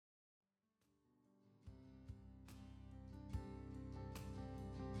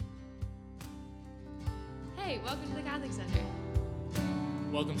welcome to the Catholic Center.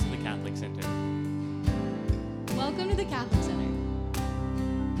 Welcome to the Catholic Center. Welcome to the Catholic Center.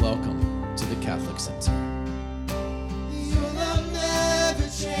 Welcome to the Catholic Center. Your love never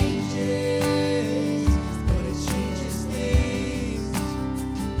changes, but it changes things.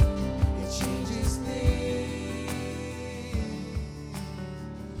 It changes things.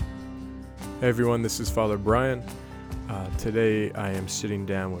 Hey everyone, this is Father Brian. Today I am sitting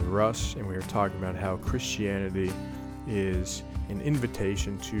down with Russ and we are talking about how Christianity is an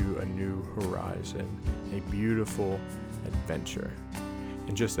invitation to a new horizon, a beautiful adventure.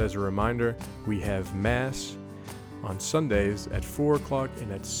 And just as a reminder, we have Mass on Sundays at 4 o'clock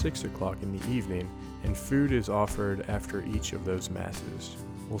and at 6 o'clock in the evening, and food is offered after each of those Masses.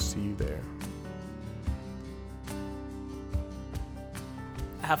 We'll see you there.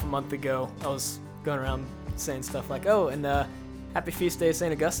 Half a month ago, I was going around saying stuff like, "Oh, and happy feast day,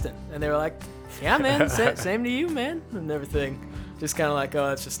 St. Augustine," and they were like, "Yeah, man, same to you, man," and everything. Just kind of like, oh,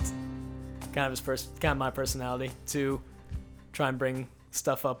 that's just kind of my personality to try and bring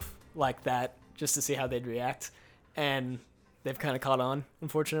stuff up like that just to see how they'd react, and they've kind of caught on,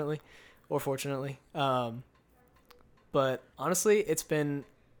 unfortunately, or fortunately. But honestly, it's been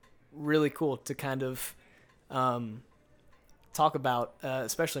really cool to kind of talk about,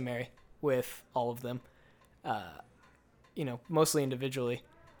 especially Mary, with all of them, mostly individually,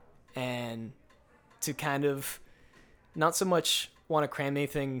 and to kind of not so much want to cram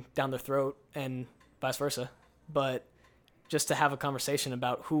anything down their throat and vice versa, but just to have a conversation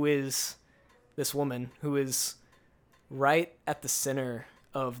about who is this woman who is right at the center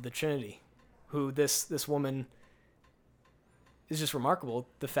of the Trinity, who this woman is just remarkable.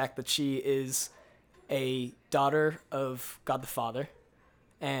 The fact that she is a daughter of God the Father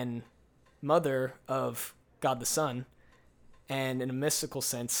and mother of God the Son, and in a mystical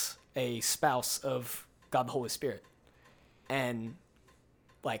sense, a spouse of God the Holy Spirit. And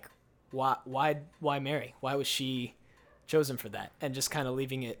like, why Mary? Why was she chosen for that? And just kind of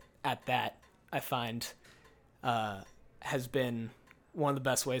leaving it at that, I find, has been one of the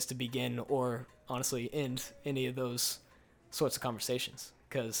best ways to begin, or honestly end, any of those sorts of conversations.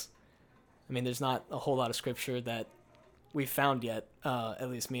 Because, I mean, there's not a whole lot of scripture that we've found yet, at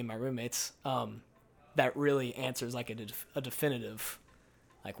least me and my roommates, that really answers like a definitive,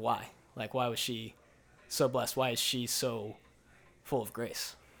 like, why? Like, why was she so blessed? Why is she so full of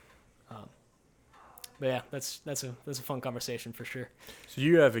grace? But yeah, that's a fun conversation for sure. So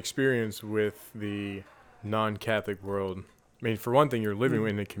you have experience with the non-Catholic world. I mean, for one thing, you're living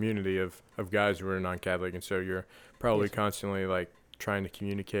in a community of guys who are non-Catholic, and so you're probably constantly like trying to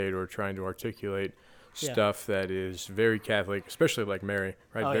communicate or trying to articulate stuff that is very Catholic, especially like Mary,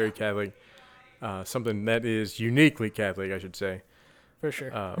 right? Oh, very Catholic. Something that is uniquely Catholic, I should say. For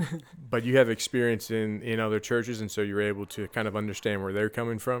sure. But you have experience in other churches, and so you're able to kind of understand where they're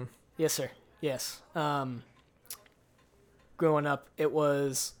coming from? Yes, sir. Yes. Growing up, it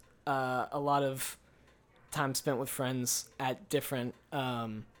was a lot of time spent with friends at different, I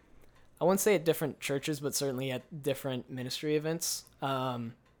wouldn't say at different churches, but certainly at different ministry events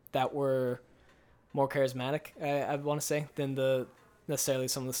that were more charismatic, I want to say, than necessarily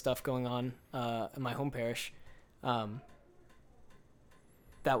some of the stuff going on in my home parish.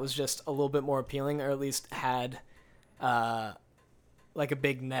 That was just a little bit more appealing, or at least had like a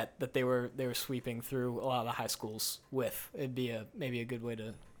big net that they were sweeping through a lot of the high schools with. It'd be maybe a good way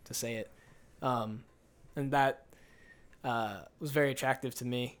to say it. And that was very attractive to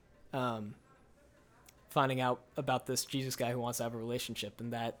me, finding out about this Jesus guy who wants to have a relationship,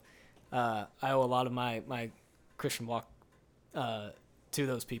 and that I owe a lot of my Christian walk to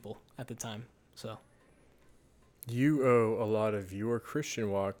those people at the time. So You owe a lot of your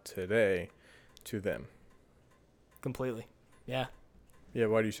Christian walk today to them. completely. Yeah. Yeah,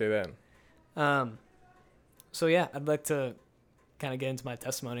 why do you say that? So yeah, I'd like to kind of get into my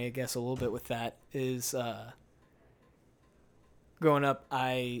testimony, I guess, a little bit with that. Is growing up,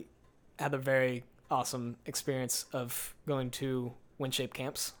 I had a very awesome experience of going to WinShape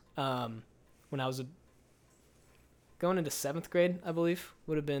camps when I was going into 7th grade, I believe,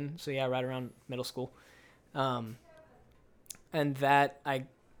 would have been. So yeah, right around middle school. And that I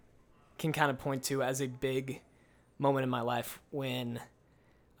can kind of point to as a big moment in my life when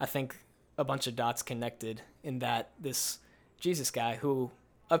I think a bunch of dots connected, in that this Jesus guy, who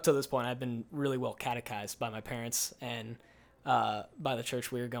up to this point I've been really well catechized by my parents and by the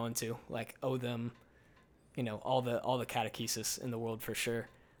church we were going to, like, owe them, all the catechesis in the world for sure.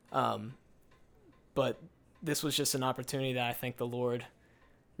 But this was just an opportunity that I think the Lord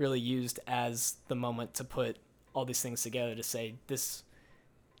really used as the moment to put all these things together, to say, this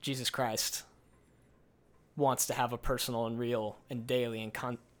Jesus Christ wants to have a personal and real and daily and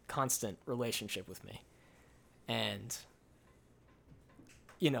constant relationship with me. And,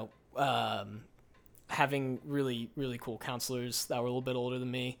 having really, really cool counselors that were a little bit older than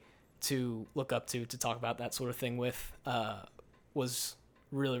me to look up to talk about that sort of thing with, was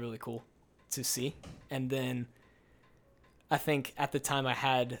really, really cool to see. And then I think at the time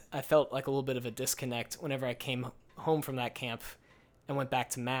I felt like a little bit of a disconnect whenever I came home from that camp and went back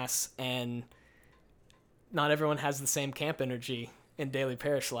to Mass, and not everyone has the same camp energy in daily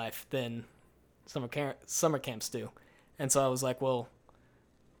parish life than summer camps do. And so I was like, well,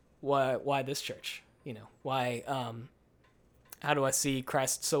 why this church? Why, how do I see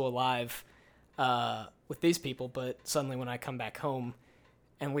Christ so alive with these people, but suddenly when I come back home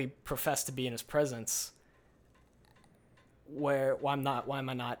and we profess to be in his presence, why am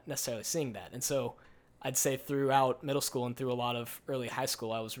I not necessarily seeing that? And so I'd say throughout middle school and through a lot of early high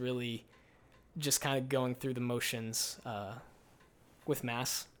school, I was really just kind of going through the motions with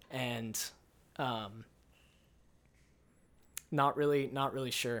Mass, and not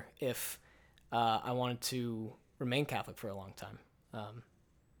really sure if I wanted to remain Catholic for a long time.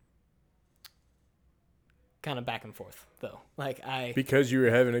 Kind of back and forth, though. Because you were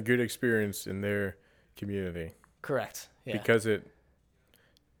having a good experience in their community. Correct. Yeah. Because it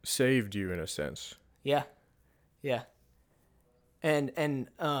saved you in a sense. Yeah. And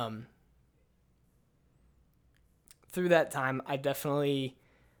through that time, I definitely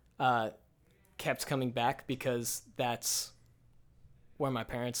kept coming back, because that's where my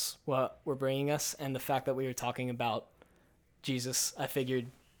parents were bringing us, and the fact that we were talking about Jesus, I figured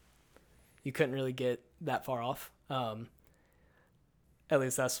you couldn't really get that far off. At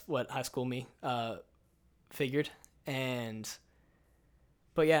least that's what high school me figured.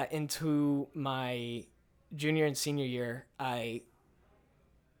 But yeah, into my junior and senior year, I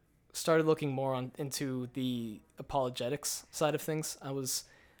started looking more into the apologetics side of things. I was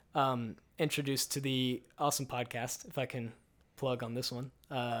introduced to the awesome podcast, if I can plug on this one,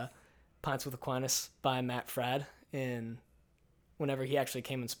 Pints with Aquinas by Matt Fradd, whenever he actually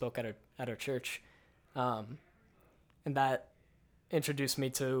came and spoke at our church. And that introduced me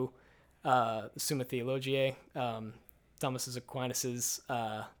to Summa Theologiae, Thomas Aquinas'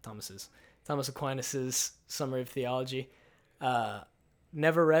 Summary of Theology.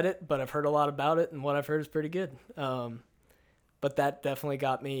 Never read it, but I've heard a lot about it, and what I've heard is pretty good. But that definitely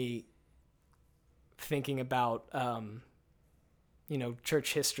got me thinking about,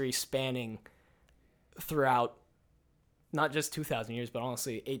 church history spanning throughout not just 2,000 years, but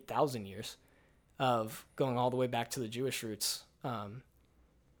honestly 8,000 years of going all the way back to the Jewish roots. But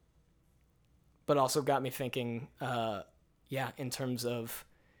also got me thinking, in terms of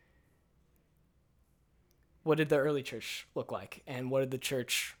what did the early church look like, and what did the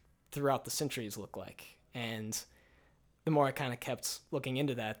church throughout the centuries look like? And the more I kind of kept looking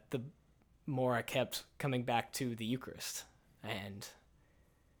into that, the more I kept coming back to the Eucharist. And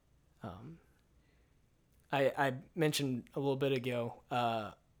I mentioned a little bit ago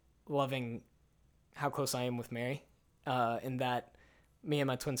loving how close I am with Mary, in that me and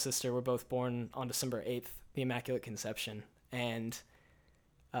my twin sister were both born on December 8th, the Immaculate Conception. And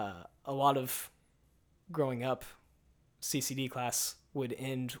a lot of growing up, CCD class would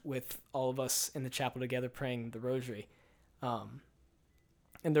end with all of us in the chapel together praying the Rosary. And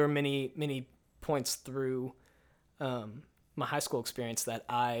there were many, many points through my high school experience that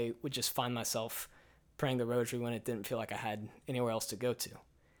I would just find myself praying the Rosary when it didn't feel like I had anywhere else to go to.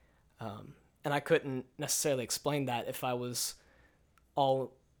 And I couldn't necessarily explain that if I was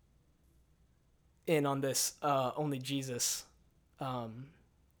all in on this only Jesus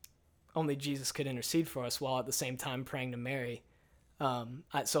could intercede for us, while at the same time praying to Mary.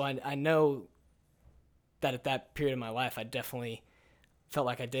 So I know that at that period of my life, I definitely felt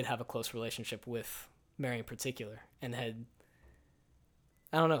like I did have a close relationship with Mary in particular, and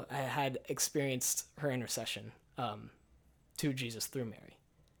I had experienced her intercession to Jesus through Mary.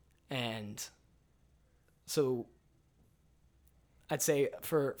 And so I'd say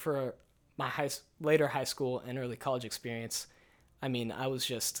for my later high school and early college experience, I mean, I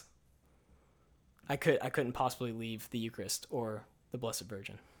couldn't possibly leave the Eucharist or the Blessed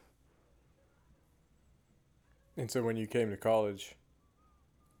Virgin. And so when you came to college,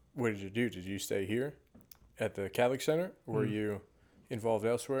 what did you do? Did you stay here at the Catholic Center? Or were you involved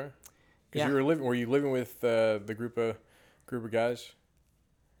elsewhere? Because were you living with the group of guys?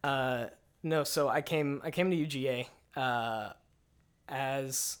 No, so I came to UGA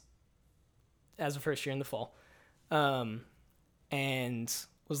as a first year in the fall, and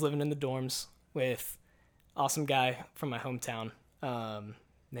was living in the dorms with awesome guy from my hometown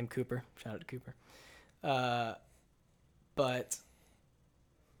named Cooper. Shout out to Cooper. But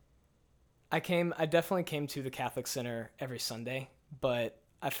I definitely came to the Catholic Center every Sunday, but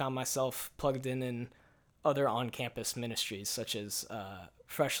I found myself plugged in other on-campus ministries, such as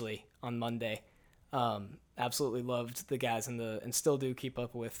Freshly on Monday. Absolutely loved the guys and still do keep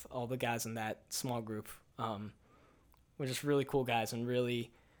up with all the guys in that small group. We're just really cool guys and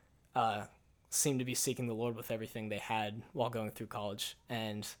really seemed to be seeking the Lord with everything they had while going through college,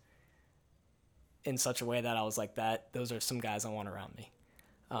 and in such a way that I was like, those are some guys I want around me.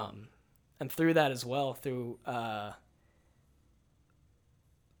 And through that as well, through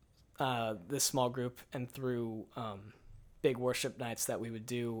this small group and through big worship nights that we would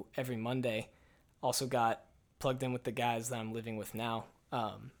do every Monday, also got plugged in with the guys that I'm living with now,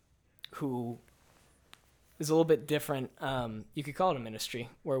 who is a little bit different. You could call it a ministry,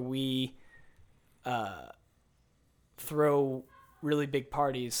 where we throw really big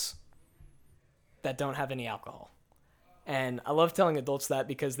parties that don't have any alcohol. And I love telling adults that,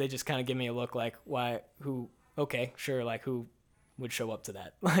 because they just kind of give me a look like, okay, sure, like, who would show up to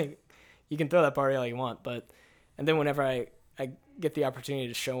that? Like, you can throw that party all you want, and then whenever I get the opportunity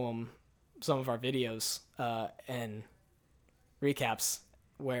to show them some of our videos and recaps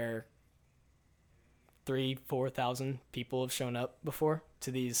where 3,000-4,000 people have shown up before to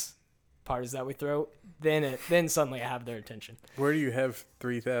these parties that we throw, then suddenly I have their attention. Where do you have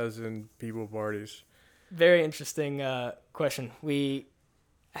 3,000 people parties? Very interesting question. We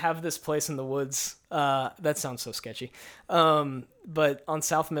have this place in the woods. That sounds so sketchy. But on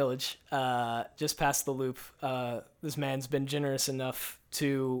South Millage, just past the loop, this man's been generous enough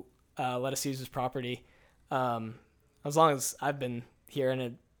to let us use his property as long as I've been here,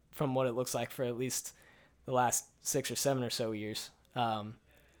 and from what it looks like for at least the last 6 or 7 or so years,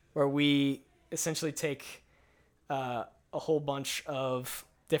 where we essentially take a whole bunch of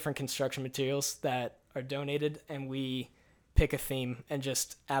different construction materials that are donated, and we pick a theme and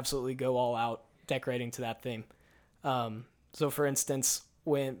just absolutely go all out decorating to that theme. So for instance,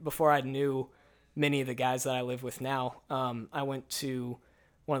 before I knew many of the guys that I live with now, I went to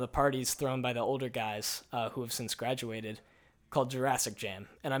one of the parties thrown by the older guys who have since graduated, called Jurassic Jam.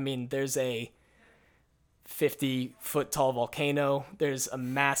 And I mean, there's a 50-foot tall volcano. There's a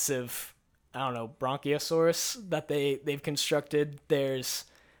massive, Bronchiosaurus that they've constructed. There's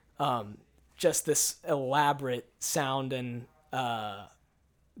just this elaborate sound and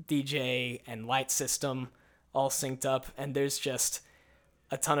DJ and light system all synced up, and there's just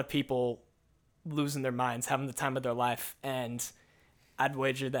a ton of people losing their minds, having the time of their life, and I'd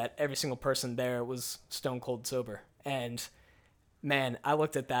wager that every single person there was stone cold sober. And man, I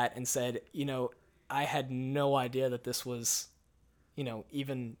looked at that and said, I had no idea that this was,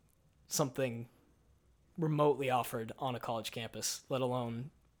 even something remotely offered on a college campus, let alone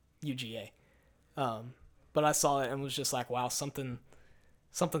UGA. But I saw it and was just like, wow,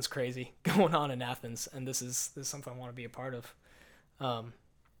 something's crazy going on in Athens, and this is something I want to be a part of.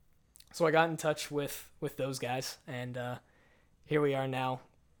 So I got in touch with those guys, and here we are now,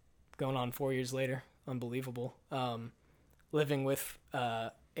 going on 4 years later. Unbelievable. Living with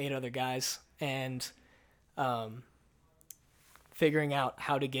 8 other guys, and figuring out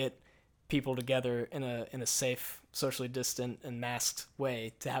how to get people together in a safe, socially distant, and masked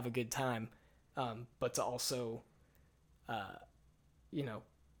way to have a good time, but to also,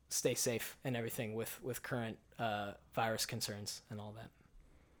 stay safe and everything with current virus concerns and all that.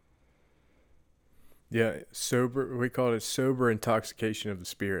 Yeah, sober. We call it sober intoxication of the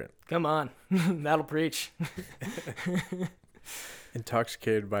spirit. Come on, that'll preach.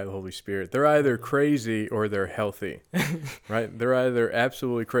 Intoxicated by the Holy Spirit. They're either crazy or they're healthy, right? They're either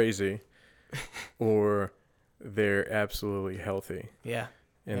absolutely crazy or they're absolutely healthy. Yeah.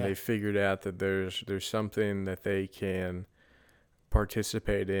 And they figured out that there's something that they can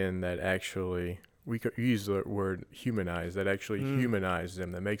participate in that actually, we could use the word humanize, that actually humanizes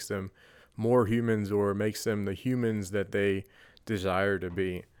them, that makes them more humans, or makes them the humans that they desire to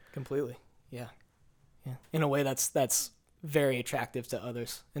be. Completely. Yeah. In a way that's very attractive to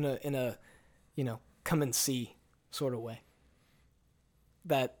others, in a come and see sort of way.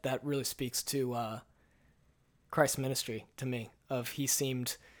 That really speaks to Christ's ministry to me. He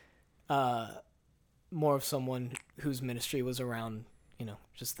seemed more of someone whose ministry was around,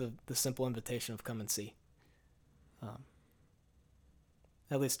 just the simple invitation of come and see.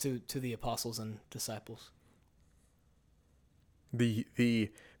 At least to the apostles and disciples.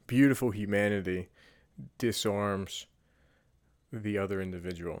 The beautiful humanity disarms the other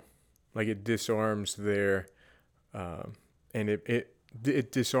individual. Like, it disarms their, and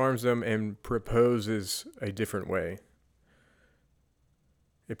it disarms them and proposes a different way.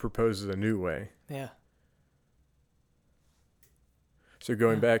 It proposes a new way. Yeah. So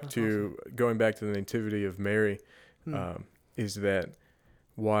going Yeah, back that's to the nativity of Mary, is that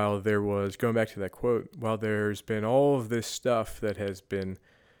while there was, going back to that quote, while there's been all of this stuff that has been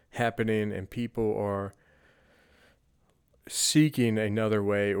happening and people are seeking another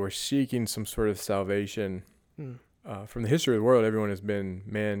way or seeking some sort of salvation, from the history of the world,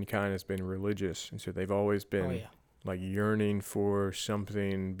 mankind has been religious, and so they've always been like yearning for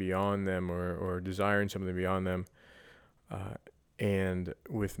something beyond them or desiring something beyond them. And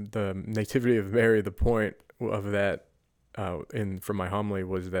with the nativity of Mary, the point of that, from my homily,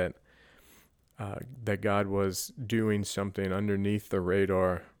 was that that God was doing something underneath the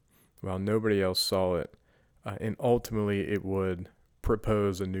radar while nobody else saw it, and ultimately it would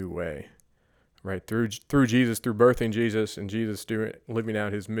propose a new way, right? Through Jesus, through birthing Jesus, and Jesus living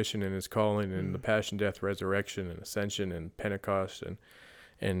out his mission and his calling, and the passion, death, resurrection, and ascension, and Pentecost,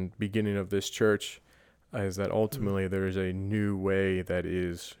 and beginning of this church. Is that ultimately there is a new way that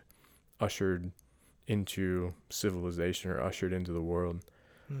is ushered into civilization or ushered into the world,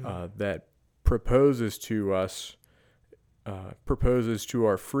 that proposes to us, proposes to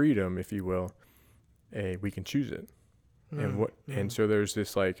our freedom, if you will. We can choose it, and so there's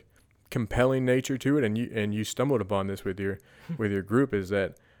this like compelling nature to it, and you stumbled upon this with your group, is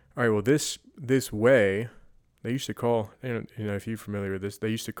that, all right, well, this way they used to call, if you're familiar with this, they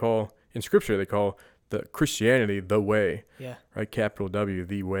used to call in Scripture, they call the Christianity the way. Yeah. Right? Capital W,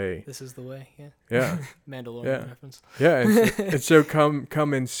 the way. This is the way. Yeah. Yeah. Mandalorian reference. Yeah. And so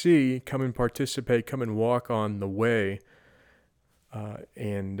come and see, come and participate, come and walk on the way,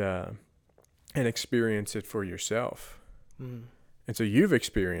 and experience it for yourself. And so you've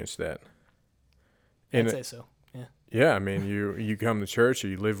experienced that. I'd say so. Yeah. Yeah. I mean, you come to church, or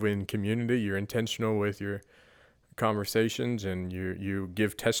you live in community, you're intentional with your conversations, and you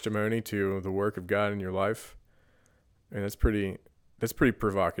give testimony to the work of God in your life, and that's pretty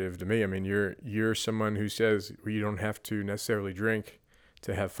provocative to me. I mean, you're someone who says you don't have to necessarily drink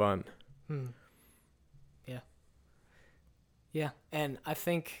to have fun. Yeah, and I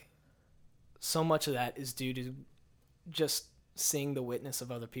think so much of that is due to just seeing the witness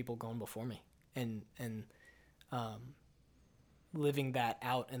of other people going before me, and living that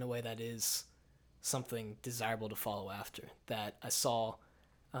out in a way that is something desirable to follow after. That I saw,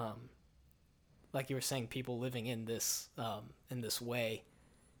 like you were saying, people living in this way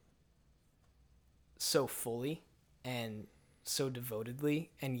so fully and so devotedly,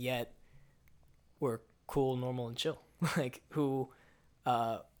 and yet were cool, normal, and chill. Like, who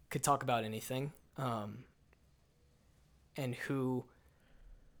could talk about anything, and who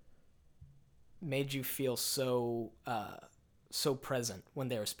made you feel so present when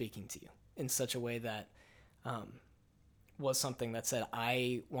they were speaking to you, in such a way that was something that said,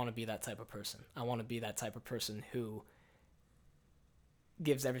 I want to be that type of person. I want to be that type of person who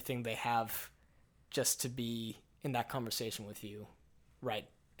gives everything they have just to be in that conversation with you, right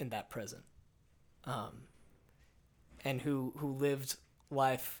in that present. And who lived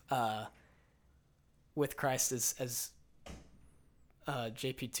life with Christ as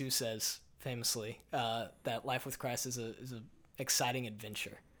JP2 says famously, that life with Christ is a exciting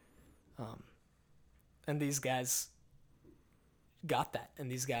adventure. And these guys got that,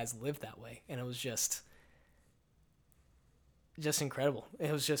 and these guys lived that way, and it was just incredible.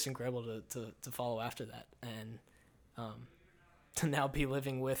 It was just incredible to follow after that, and to now be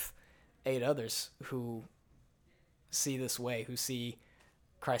living with 8 others who see this way, who see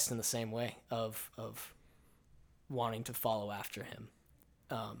Christ in the same way of wanting to follow after him,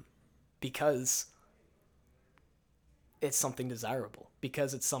 because it's something desirable,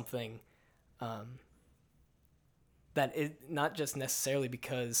 because it's something that it, not just necessarily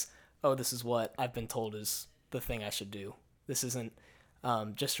because, oh, this is what I've been told is the thing I should do. This isn't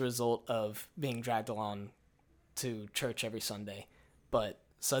just a result of being dragged along to church every Sunday, but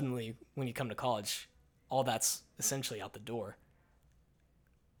suddenly when you come to college, all that's essentially out the door.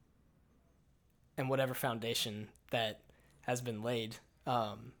 And whatever foundation that has been laid,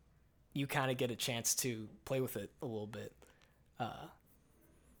 you kind of get a chance to play with it a little bit.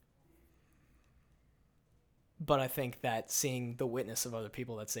 But I think that seeing the witness of other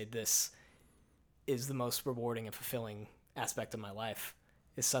people that say this is the most rewarding and fulfilling aspect of my life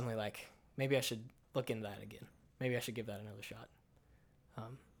is suddenly like, maybe I should look into that again. Maybe I should give that another shot.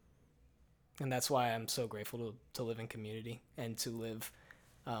 And that's why I'm so grateful to live in community and to live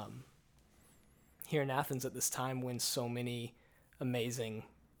here in Athens at this time when so many amazing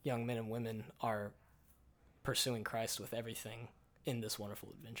young men and women are pursuing Christ with everything in this wonderful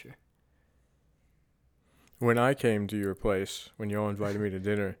adventure. When I came to your place, when y'all invited me to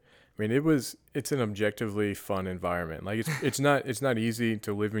dinner, I mean, it's an objectively fun environment. Like it's not easy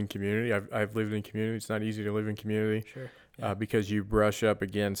to live in community. I've lived in community. It's not easy to live in community. Sure. Because you brush up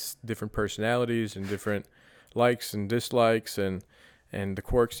against different personalities and different likes and dislikes and the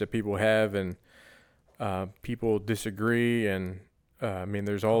quirks that people have, and people disagree, and I mean,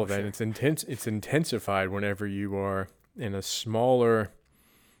 there's all of that. Sure. It's intensified whenever you are in a smaller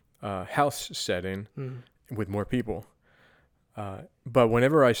house setting with more people. But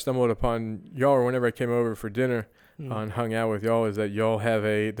whenever I stumbled upon y'all, or whenever I came over for dinner and hung out with y'all, is that y'all have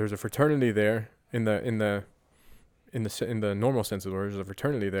there's a fraternity there in the normal sense of the word. There's a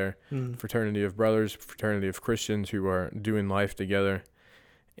fraternity there, fraternity of brothers, fraternity of Christians who are doing life together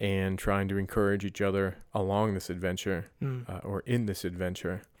and trying to encourage each other along this adventure or in this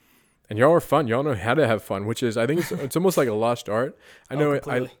adventure. And y'all are fun. Y'all know how to have fun, which is, I think it's almost like a lost art. I know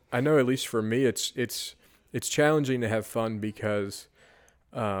I know at least for me, it's challenging to have fun because,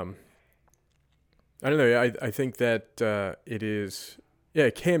 I don't know. I think that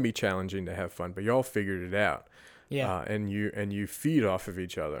it can be challenging to have fun, but y'all figured it out. Yeah. And you feed off of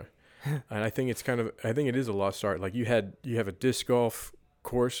each other. And I think it is a lost art. Like you have a disc golf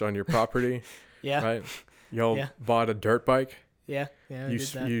course on your property. Yeah. Right. Y'all bought a dirt bike. Yeah. Yeah.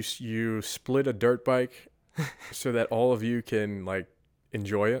 You split a dirt bike so that all of you can like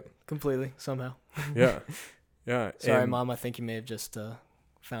enjoy it Completely somehow. Yeah. Yeah. Sorry, Mom. I think you may have just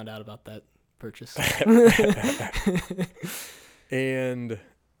found out about that purchase. And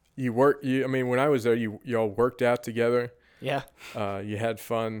when I was there, y'all worked out together. Yeah. You had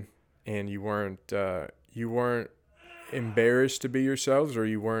fun, and you weren't embarrassed to be yourselves, or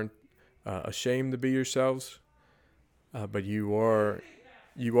you weren't ashamed to be yourselves. But you are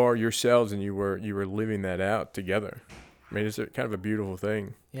yourselves, and you were living that out together. I mean, it's kind of a beautiful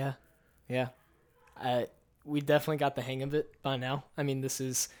thing. Yeah. Yeah. We definitely got the hang of it by now. I mean, this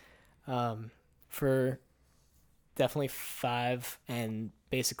is for definitely 5 and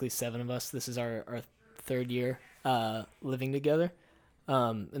basically 7 of us. This is our third year living together.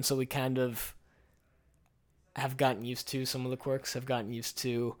 And so we kind of have gotten used to some of the quirks, have gotten used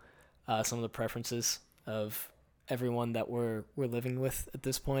to some of the preferences of everyone that we're living with at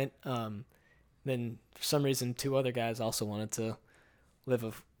this point. Then for some reason, 2 other guys also wanted to live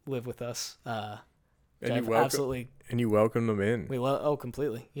with us. And you welcome them in.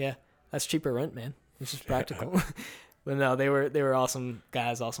 Completely. Yeah. That's cheaper rent, man. It's just practical. But no, they were awesome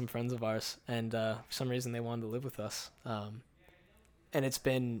guys, awesome friends of ours. And for some reason they wanted to live with us. And it's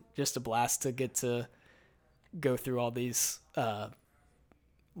been just a blast to get to go through all these,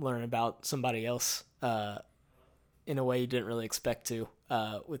 learn about somebody else in a way you didn't really expect to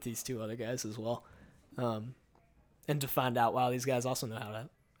with these 2 other guys as well. And to find out, wow, these guys also know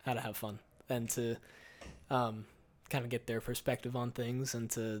how to have fun, and to kind of get their perspective on things, and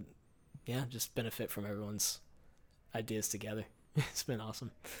to just benefit from everyone's ideas together. It's been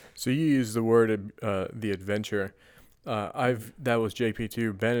awesome. So you used the word the adventure. That was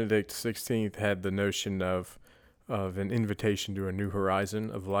JP2. Benedict XVI had the notion of an invitation to a new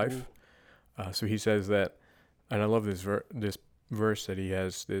horizon of life. So he says that, and I love this verse that he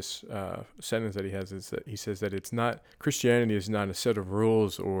has, this sentence that he has, is that he says that Christianity is not a set of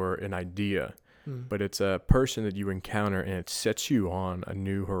rules or an idea, but it's a person that you encounter, and it sets you on a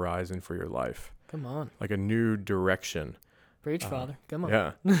new horizon for your life. Come on. Like a new direction. Preach, Father. Come on.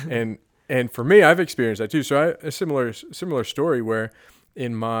 Yeah. And for me, I've experienced that too. So a similar story where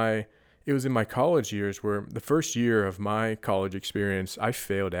it was in my college years, where the first year of my college experience, I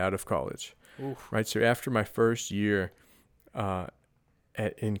failed out of college. Oof. Right. So after my first year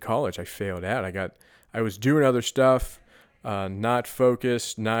in college, I failed out. I was doing other stuff, not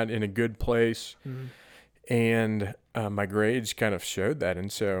focused, not in a good place. And my grades kind of showed that.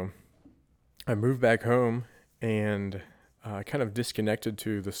 And so I moved back home, and I kind of disconnected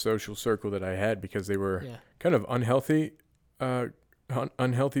to the social circle that I had, because they were kind of unhealthy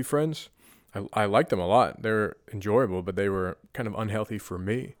friends. I liked them a lot. They were enjoyable, but they were kind of unhealthy for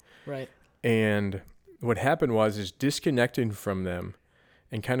me. Right. And what happened was disconnecting from them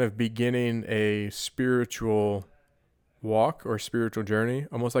and kind of beginning a spiritual walk or spiritual journey,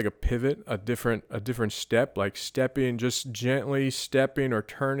 almost like a pivot, a different step, like just gently stepping or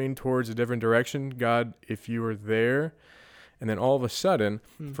turning towards a different direction. God, if you were there. And then all of a sudden,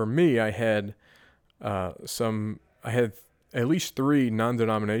 for me, I had at least 3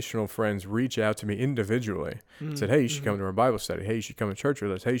 non-denominational friends reach out to me individually. Said, hey, you should come to our Bible study. Hey, you should come to church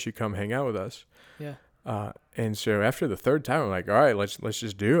with us. Hey, you should come hang out with us. Yeah. And so after the 3rd time, I'm like, all right, let's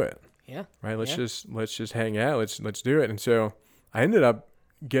just do it. Yeah. Right. Let's just hang out. Let's do it. And so I ended up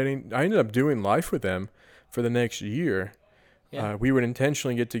doing life with them for the next year, Yeah. We would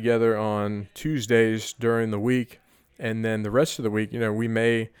intentionally get together on Tuesdays during the week, and then the rest of the week, we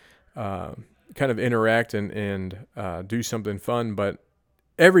may kind of interact and do something fun, but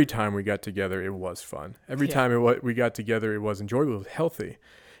every time we got together, it was fun. Every time we got together, it was enjoyable, it was healthy.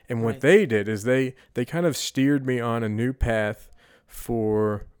 And what they did is they kind of steered me on a new path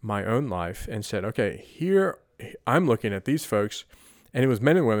for my own life and said, okay, here I'm looking at these folks, and it was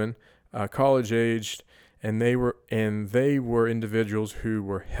men and women, college aged, and they were individuals who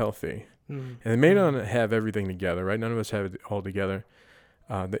were healthy. And they may not have everything together, right? None of us have it all together.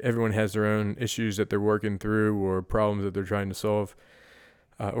 Everyone has their own issues that they're working through, or problems that they're trying to solve,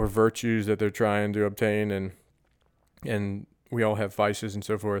 or virtues that they're trying to obtain, and we all have vices and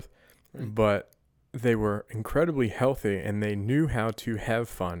so forth. Right. But they were incredibly healthy, and they knew how to have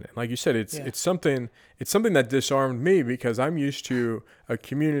fun. And like you said, it's something that disarmed me, because I'm used to a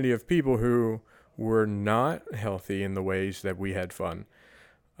community of people who were not healthy in the ways that we had fun.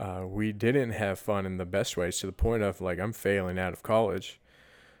 We didn't have fun in the best ways, to the point of like I'm failing out of college,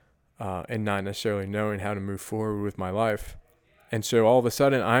 and not necessarily knowing how to move forward with my life. And so all of a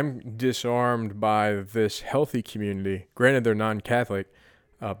sudden I'm disarmed by this healthy community. Granted, they're non-Catholic,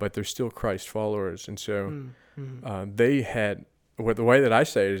 but they're still Christ followers. And so they had, the way that I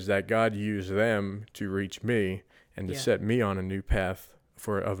say it is that God used them to reach me and to set me on a new path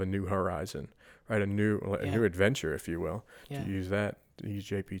of a new horizon, right? A new adventure, if you will, to use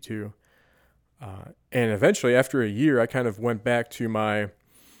JP2. And eventually, after a year, I kind of went back to my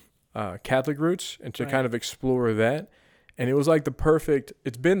Catholic roots and to kind of explore that. And it was like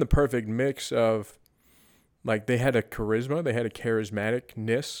it's been the perfect mix of, like, they had a charisma, they had a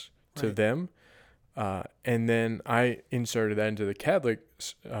charismaticness to them. And then I inserted that into the Catholic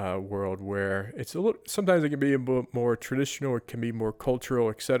world, where it's sometimes it can be a bit more traditional, it can be more cultural,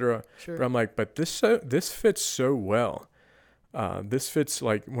 etc. Sure. But I'm like, but this fits so well. This fits,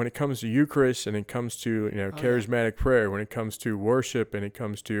 like, when it comes to Eucharist, and it comes to charismatic prayer, when it comes to worship, and it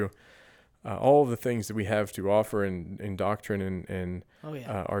comes to all of the things that we have to offer in doctrine and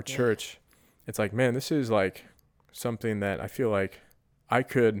our church. It's like, man, this is like something that I feel like I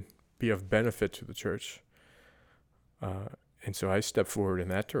could be of benefit to the church. And so I stepped forward in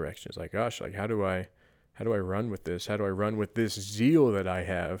that direction. It's like, gosh, like, how do I run with this? How do I run with this zeal that I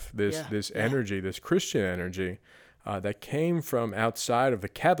have, this energy, this Christian energy that came from outside of the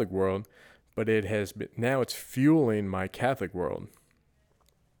Catholic world, but now it's fueling my Catholic world.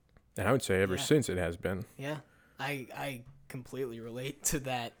 And I would say ever since it has been. Yeah, I completely relate to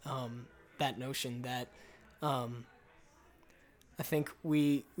that that notion that I think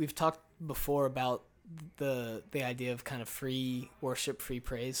we've talked before about the idea of kind of free worship, free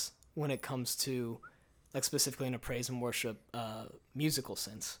praise when it comes to, like, specifically in a praise and worship musical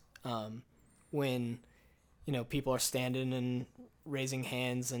sense. When people are standing and raising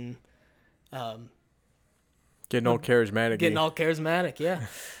hands and getting all charismatic. Yeah.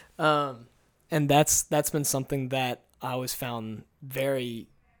 And that's been something that I always found very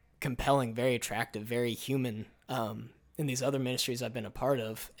compelling, very attractive, very human in these other ministries I've been a part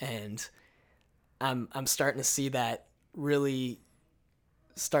of, and I'm starting to see that really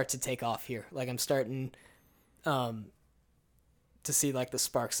start to take off here. Like, I'm starting to see, like, the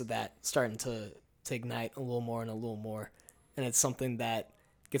sparks of that starting to ignite a little more and a little more, and it's something that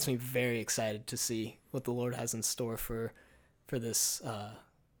gets me very excited to see what the Lord has in store for this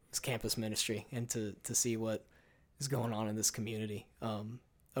campus ministry, and to see what is going on in this community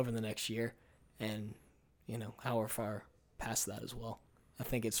over the next year, and how far past that as well. I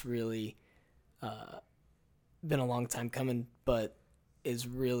think it's really been a long time coming, but is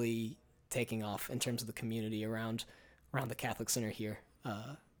really taking off in terms of the community around the Catholic Center here,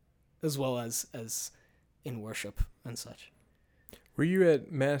 as well as in worship and such. Were you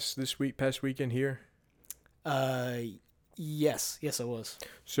at Mass past weekend here? Yes, I was.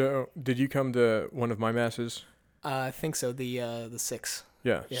 So, did you come to one of my Masses? I think so, the 6.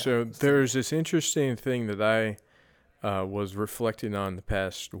 Yeah, so there's this interesting thing that I was reflecting on the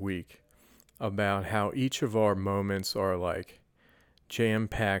past week about how each of our moments are, like,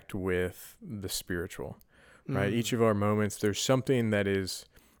 jam-packed with the spiritual, right? Mm-hmm. Each of our moments, there's something that is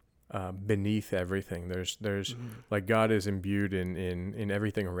beneath everything. There's like, God is imbued in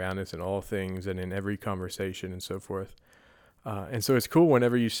everything around us, in all things, and in every conversation and so forth. And so it's cool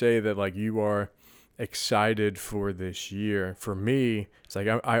whenever you say that, like, you are excited for this year. For me, it's like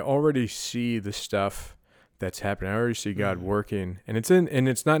I already see the stuff that's happening. I already see God working, and it's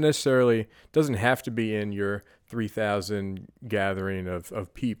not necessarily, doesn't have to be in your 3,000 gathering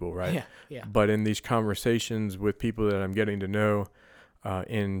of people, right? Yeah. But in these conversations with people that I'm getting to know,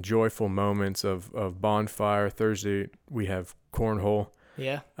 in joyful moments of bonfire. Thursday we have cornhole.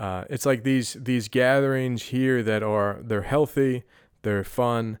 Yeah. It's like these gatherings here they're healthy, they're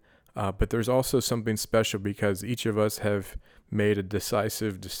fun, but there's also something special because each of us have made a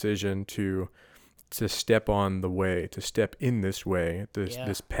decisive decision to step on the way, to step in this way,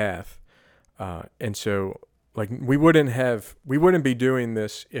 this path, and so like we wouldn't be doing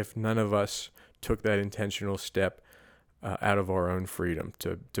this if none of us took that intentional step out of our own freedom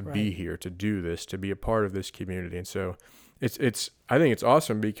to be here, to do this, to be a part of this community. And so it's I think it's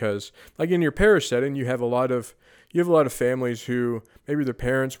awesome because like in your parish setting, you have a lot of families who maybe their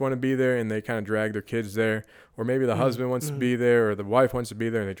parents want to be there and they kind of drag their kids there, or maybe the husband wants to be there, or the wife wants to be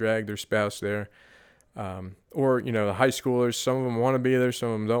there and they drag their spouse there. Or, the high schoolers, some of them want to be there, some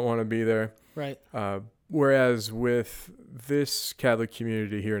of them don't want to be there. Right. Whereas with this Catholic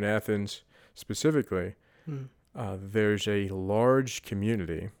community here in Athens specifically, there's a large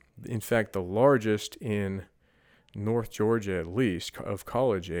community, in fact, the largest in North Georgia at least, of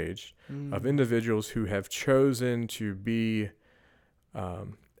college age, of individuals who have chosen to be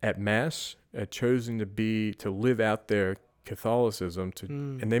at Mass, chosen to live out their Catholicism,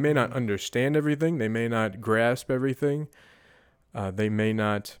 and they may not understand everything, they may not grasp everything, they may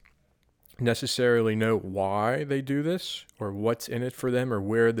not necessarily know why they do this or what's in it for them or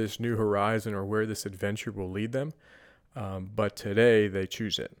where this new horizon or where this adventure will lead them, but today they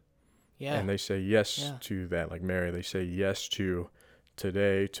choose it. Yeah. And they say yes to that, like Mary. They say yes to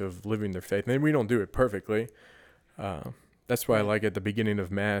today, to living their faith. And we don't do it perfectly. That's why, like at the beginning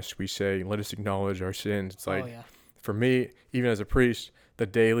of Mass, we say, let us acknowledge our sins. It's like, for me, even as a priest, the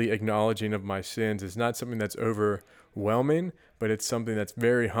daily acknowledging of my sins is not something that's overwhelming, but it's something that's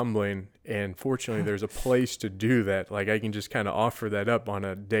very humbling. And fortunately, there's a place to do that. Like I can just kind of offer that up on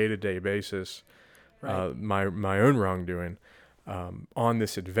a day-to-day basis, my own wrongdoing. On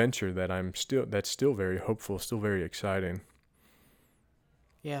this adventure that's still very hopeful, still very exciting.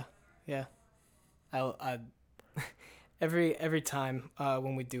 Yeah. I every time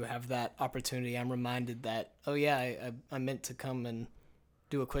when we do have that opportunity, I'm reminded that I meant to come and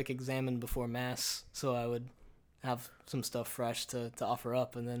do a quick examine before Mass, so I would have some stuff fresh to offer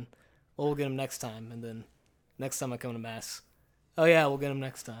up, and then we'll get them next time, and then next time I come to Mass, we'll get them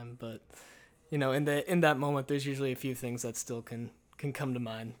next time, but. In that moment, there's usually a few things that still can come to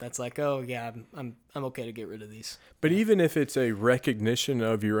mind. That's like, I'm okay to get rid of these. But even if it's a recognition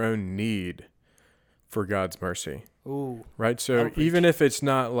of your own need for God's mercy, right? So even if it's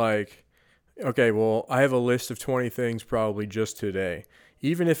not like, okay, well, I have a list of 20 things probably just today.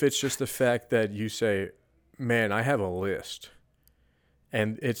 Even if it's just the fact that you say, man, I have a list,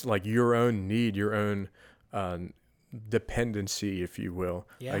 and it's like your own need, your own dependency, if you will,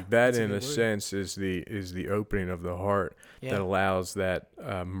 like that in a sense is the opening of the heart that allows that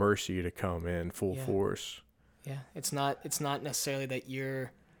mercy to come in full force. It's not necessarily that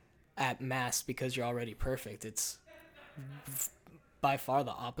you're at Mass because you're already perfect. It's by far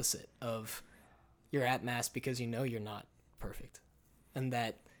the opposite of you're at Mass because you're not perfect, and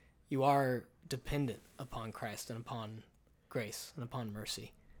that you are dependent upon Christ and upon grace and upon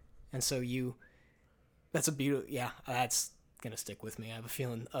mercy, and so that's a beautiful, that's going to stick with me. I have a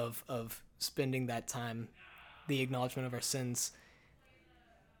feeling of spending that time, the acknowledgement of our sins,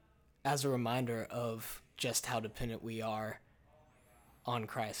 as a reminder of just how dependent we are on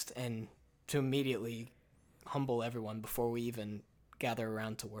Christ, and to immediately humble everyone before we even gather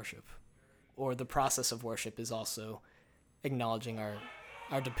around to worship. Or the process of worship is also acknowledging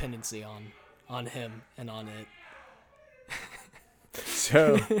our dependency on Him and on it.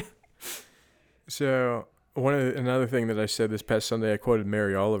 So another thing that I said this past Sunday, I quoted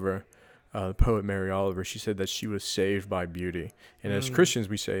Mary Oliver, the poet Mary Oliver. She said that she was saved by beauty. And as Christians,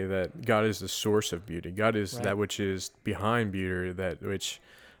 we say that God is the source of beauty. God is that which is behind beauty, that which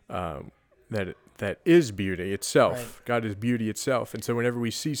that is beauty itself. Right. God is beauty itself. And so whenever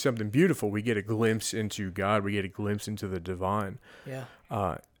we see something beautiful, we get a glimpse into God. We get a glimpse into the divine. Yeah.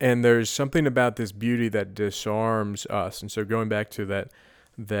 And there's something about this beauty that disarms us. And so going back to that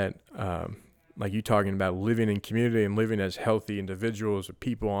like you talking about living in community and living as healthy individuals or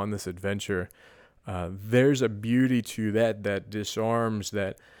people on this adventure, there's a beauty to that disarms,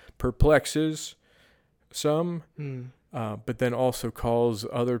 that perplexes some, but then also calls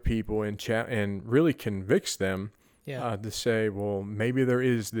other people and really convicts them to say, well, maybe there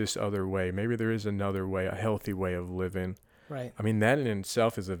is this other way. Maybe there is another way, a healthy way of living. Right. I mean, that in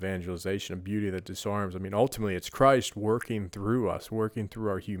itself is evangelization, a beauty that disarms. I mean, ultimately, it's Christ working through us, working through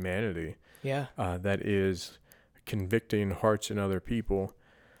our humanity. Yeah. That is convicting hearts in other people,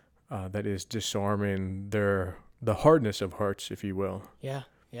 that is disarming their the hardness of hearts, if you will. Yeah.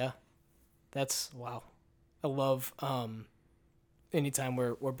 That's wow. I love anytime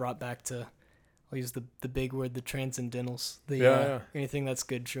we're brought back to, I'll use the big word, the transcendentals. Anything that's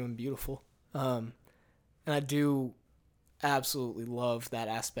good, true, and beautiful. And I do absolutely love that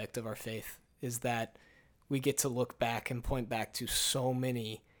aspect of our faith, is that we get to look back and point back to so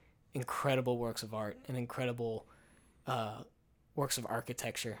many incredible works of art and incredible works of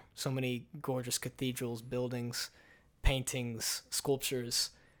architecture. So many gorgeous cathedrals, buildings, paintings,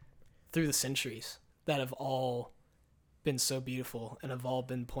 sculptures through the centuries that have all been so beautiful and have all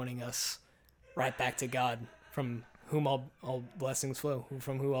been pointing us right back to God, from whom all blessings flow,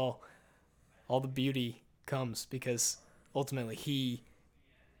 from who all the beauty comes, because ultimately He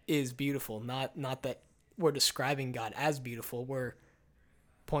is beautiful. Not that we're describing God as beautiful, we're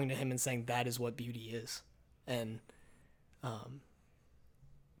pointing to Him and saying that is what beauty is. And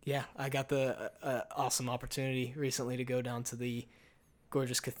I got the awesome opportunity recently to go down to the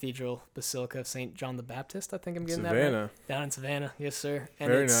gorgeous cathedral basilica of St. John the Baptist. I think I'm getting that right. Down in Savannah, yes sir. And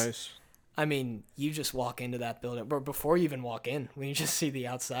very nice. I mean, you just walk into that building, but before you even walk in, when you just see the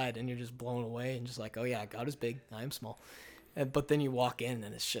outside and you're just blown away and just like, oh yeah, God is big, I am small. But then you walk in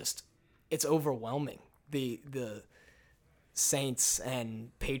and it's overwhelming. The saints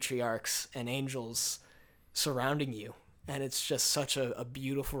and patriarchs and angels surrounding you, and it's just such a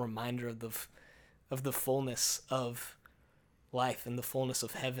beautiful reminder of the fullness of life and the fullness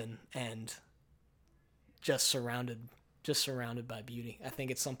of heaven, and just surrounded by beauty. I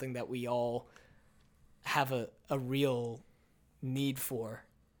think it's something that we all have a real need for,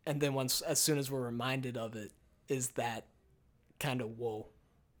 and then as soon as we're reminded of it, is that kind of whoa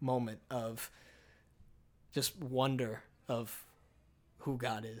moment of just wonder of who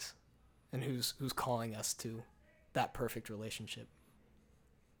God is and who's calling us to that perfect relationship.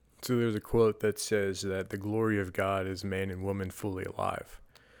 So there's a quote that says that the glory of God is man and woman fully alive.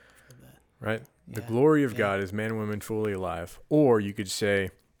 Right? Yeah. The glory of God is man and woman fully alive. Or you could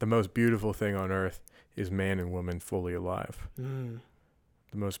say the most beautiful thing on earth is man and woman fully alive. The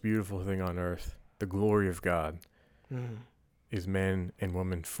most beautiful thing on earth, the glory of God, is man and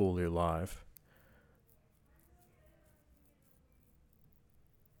woman fully alive.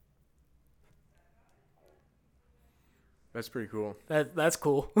 That's pretty cool. That's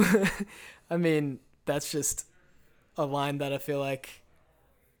cool. I mean, that's just a line that I feel like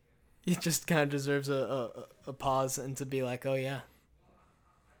it just kind of deserves a pause and to be like, oh yeah,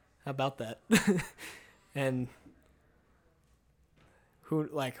 how about that? And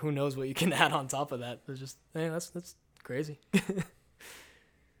who knows what you can add on top of that? It's just, hey, that's crazy.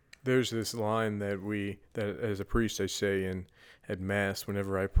 There's this line that as a priest I say at Mass,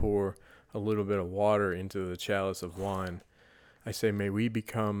 whenever I pour a little bit of water into the chalice of wine, I say, may we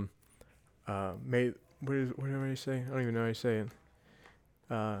become, what do I say? I don't even know how I say it.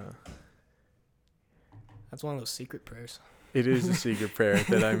 That's one of those secret prayers. It is a secret prayer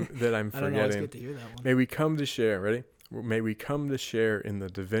that I'm forgetting. I don't always get to hear that one. May we come to share, ready? May we come to share in the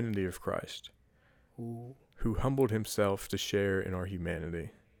divinity of Christ, who humbled himself to share in our humanity.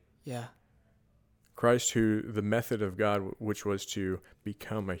 Yeah. Christ, who the method of God, which was to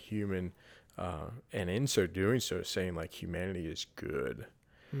become a human, and in so doing so, saying like humanity is good.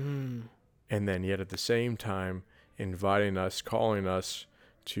 And then yet at the same time, inviting us, calling us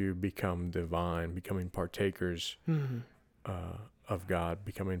to become divine, becoming partakers of God,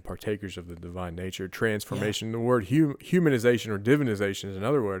 becoming partakers of the divine nature, transformation. Yeah. The word humanization or divinization is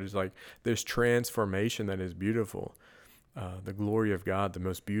another word. Is like this transformation that is beautiful. The glory of God, the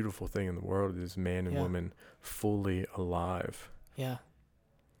most beautiful thing in the world, is man and woman fully alive. Yeah.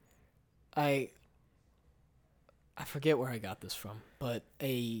 I forget where I got this from, but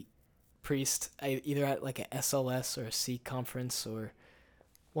a priest, either at like a SLS or a Sikh conference or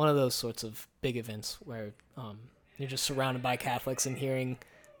one of those sorts of big events where you're just surrounded by Catholics and hearing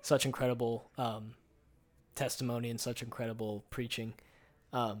such incredible testimony and such incredible preaching,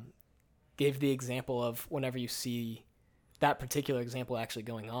 gave the example of whenever you see that particular example actually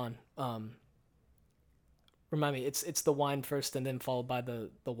going on. Remind me, it's the wine first and then followed by the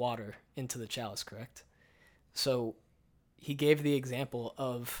water into the chalice, correct? So he gave the example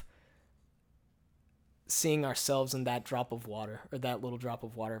of seeing ourselves in that drop of water, or that little drop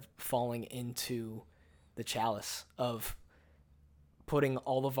of water falling into the chalice, of putting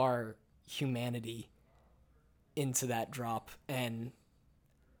all of our humanity into that drop and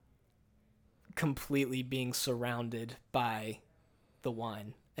completely being surrounded by the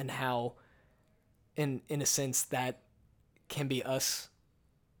wine, and how in a sense that can be us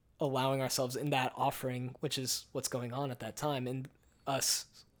allowing ourselves in that offering, which is what's going on at that time, and us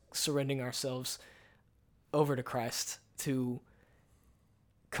surrendering ourselves over to Christ, to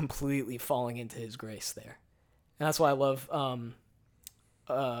completely falling into his grace there. And that's why I love,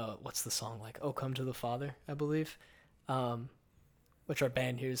 what's the song like? Oh, Come to the Father, I believe, which our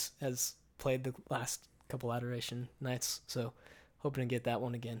band here has played the last couple adoration nights, so hoping to get that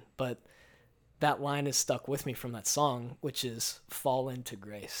one again. But that line is stuck with me from that song, which is fall into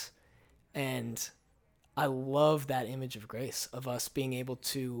grace. And I love that image of grace, of us being able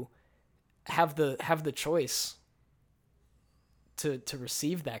to have the choice to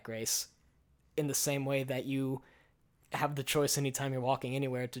receive that grace in the same way that you have the choice anytime you're walking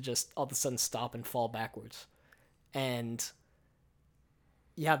anywhere to just all of a sudden stop and fall backwards. And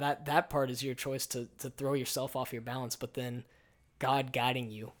yeah, that part is your choice to throw yourself off your balance, but then God guiding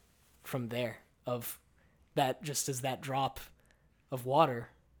you from there, of that, just as that drop of water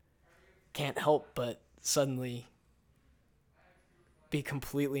can't help but suddenly be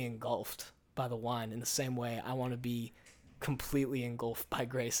completely engulfed by the wine. In the same way, I want to be completely engulfed by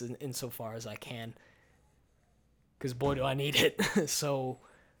grace insofar as I can, because boy, do I need it so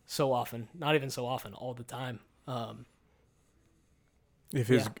often. Not even so often, all the time.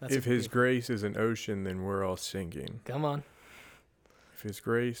 If his grace is an ocean, then we're all sinking. Come on. If his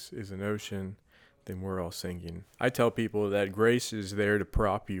grace is an ocean, then we're all sinking. I tell people that grace is there to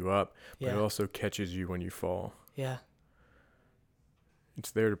prop you up, but it also catches you when you fall. Yeah.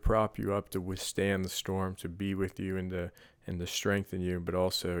 It's there to prop you up, to withstand the storm, to be with you and to strengthen you, but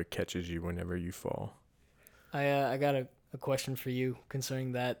also it catches you whenever you fall. I got a question for you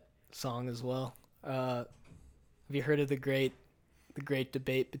concerning that song as well. Have you heard of the great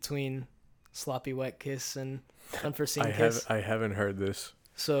debate between Sloppy Wet Kiss and Unforeseen Kiss? I haven't heard this.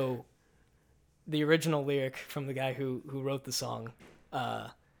 So the original lyric from the guy who wrote the song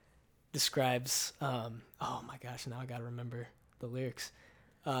describes, oh my gosh, now I gotta remember the lyrics.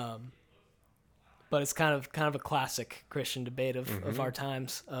 But it's kind of a classic Christian debate of our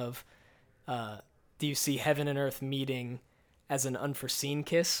times of, do you see heaven and earth meeting as an unforeseen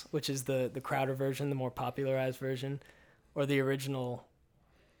kiss, which is the Crowder version, the more popularized version, or the original,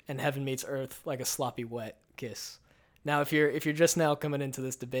 and heaven meets earth like a sloppy wet kiss? Now, if you're just now coming into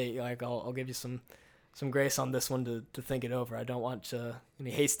this debate, like I'll give you some grace on this one to think it over. I don't want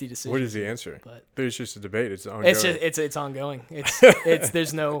any hasty decisions. What is the answer? But it's just a debate. It's ongoing. It's ongoing. It's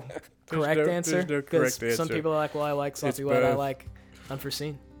there's no correct answer. There's no correct answer. Some people are like, well, I like sloppy wet. I like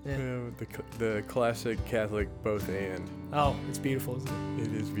unforeseen. Yeah. The classic Catholic both and. Oh, it's beautiful, isn't it?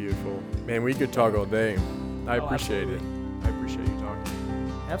 It is beautiful. Man, we could talk all day. I appreciate absolutely. it. I appreciate you talking to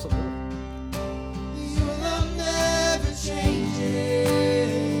me. Absolutely. Your love never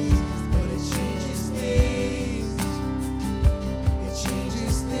changes, but it changes things. It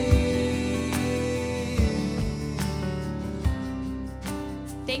changes things.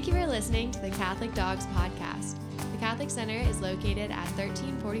 Thank you for listening to the Catholic Dogs Podcast. The Catholic Center is located at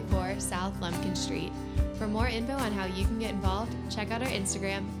 1344 South Lumpkin Street. For more info on how you can get involved, check out our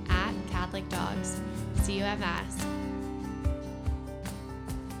Instagram @CatholicDogs. See you at Mass.